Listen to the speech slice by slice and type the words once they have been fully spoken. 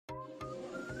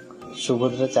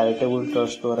subhadra charitable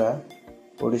trust द्वारा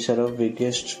ओडिशा रो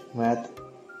biggest math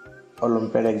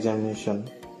olympiad examination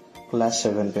class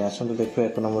 7 पे आसन तो देखो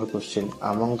एक number question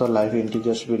among the live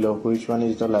integers below which one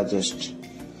is the largest।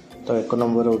 तो एक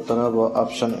नंबर उत्तर हो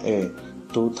option A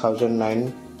 2009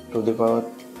 to the power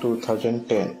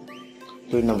 2010।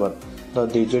 2 number the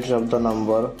digits of the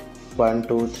number 1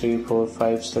 2 3 4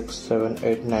 5 6 7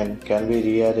 8 9 can be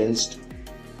rearranged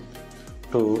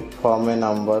to form a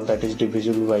number that is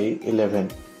divisible by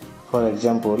 11। For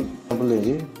example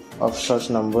of such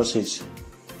numbers is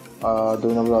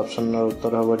 2 number option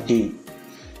उत्तर होगा D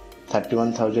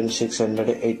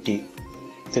 31,680।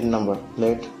 3 number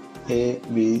let A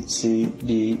B C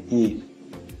D E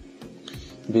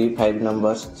be 5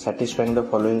 numbers satisfying the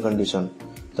following condition।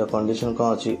 The condition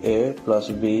कौन अच्छी A plus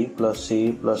B plus C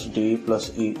plus D plus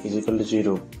E is equal to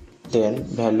 0। Then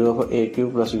value of A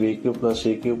cube plus B cube plus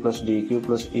C cube plus D cube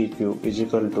plus E cube is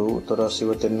equal to Uttar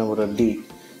आसिबो 3 number D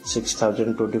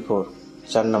 6024।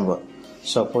 4 number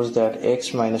suppose that x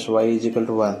minus y is equal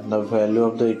to 1 the value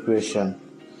of the equation।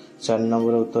 4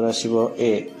 number Uttar आसिबो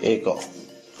A 1।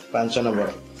 5 number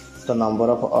the number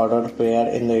of ordered pair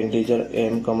in the integer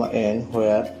m comma n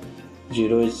where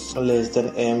 0 is less than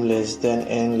m less than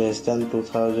n less than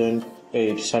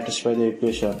 2008 satisfy the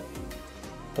equation।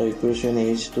 The equation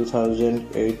is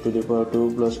 2008 to the power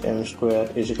 2 plus m square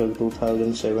is equal to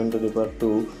 2007 to the power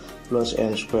 2 plus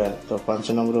n square। तो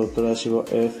 5 number Uttar आसिबो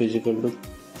f is equal to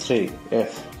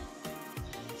 3f।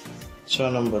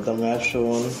 6 number the map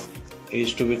shown is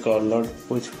to be colored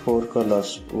with 4 colors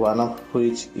one of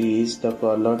which is the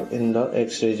colored in the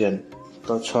x region।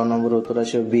 तो 6 number Uttar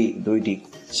आसिबो b 2टी।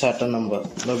 7 number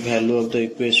the value of the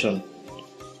equation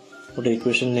what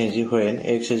equation Naezy when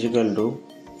x is equal to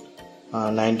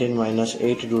 19 minus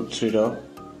 8 root 3 row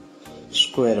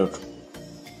square root।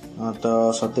 तो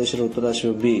 27 रो उत्तर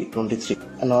आसिबो b 23।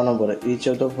 9 number each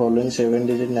of the following 7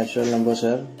 digit natural numbers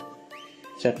are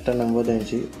 4 number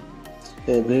देंची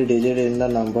every digit in the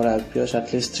number appears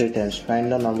at least 3 times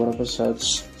find the number of such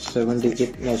 7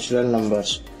 digit natural numbers।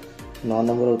 9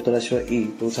 number Uttar आसिबो e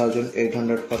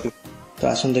 2840। तो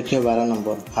आसन देखिए 12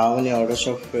 number how many orders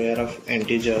of pair of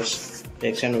integers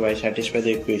x and y satisfy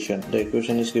the equation। The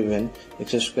equation is given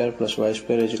x square plus y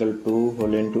square is equal to 2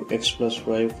 whole into x plus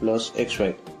y plus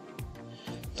xy।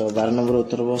 तो 12 number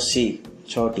उत्तर हो c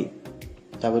 6टी।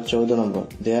 तापर 14 number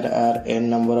there are n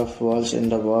number of balls in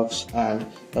the box and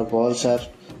the balls are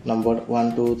numbered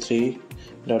 1 2 3 ...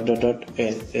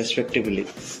 n respectively।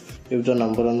 If the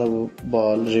number on the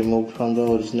ball removed from the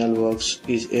original box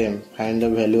is m find the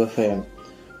value of m।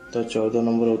 तो 14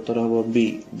 number उत्तर हो b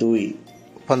 2।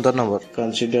 15 number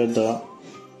consider the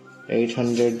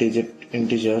 800 digit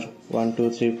integer 1 2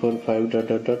 3 4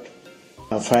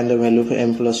 5 ... find the value of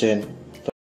m plus n।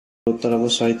 तो उत्तर हो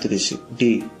 130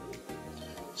 d।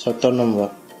 17 number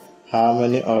how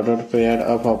many ordered pair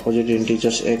of opposite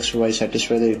integers x y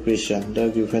satisfy the equation। The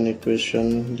given equation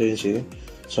देंची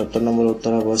 17 number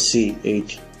उत्तर हो c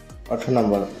 8। 18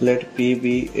 number let p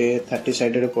be a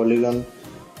 30-sided polygon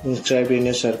inscribed in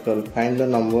a circle find the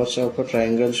numbers of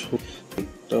triangles।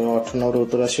 तो 18 number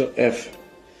Uttar आसियो f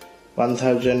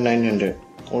 1900।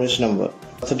 19 number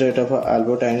birth date of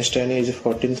Albert Einstein is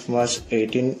 14th March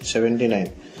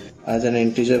 1879 as an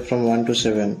integer from 1 to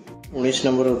 7। 19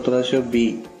 number Uttar आसियो b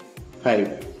 5।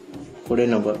 20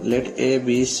 number let a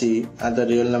b c are the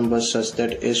real numbers such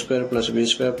that a square plus b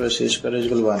square plus c square is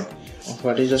equal to 1।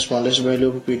 what is the smallest value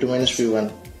of p2 minus p1।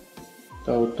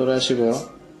 तो उत्तर आसिबो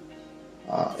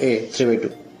a 3/2।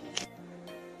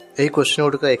 এই question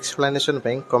गुड़िक explanation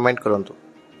comment करंतु।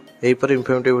 एही पर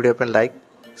informative video पे like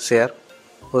share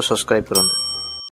और subscribe करंतु।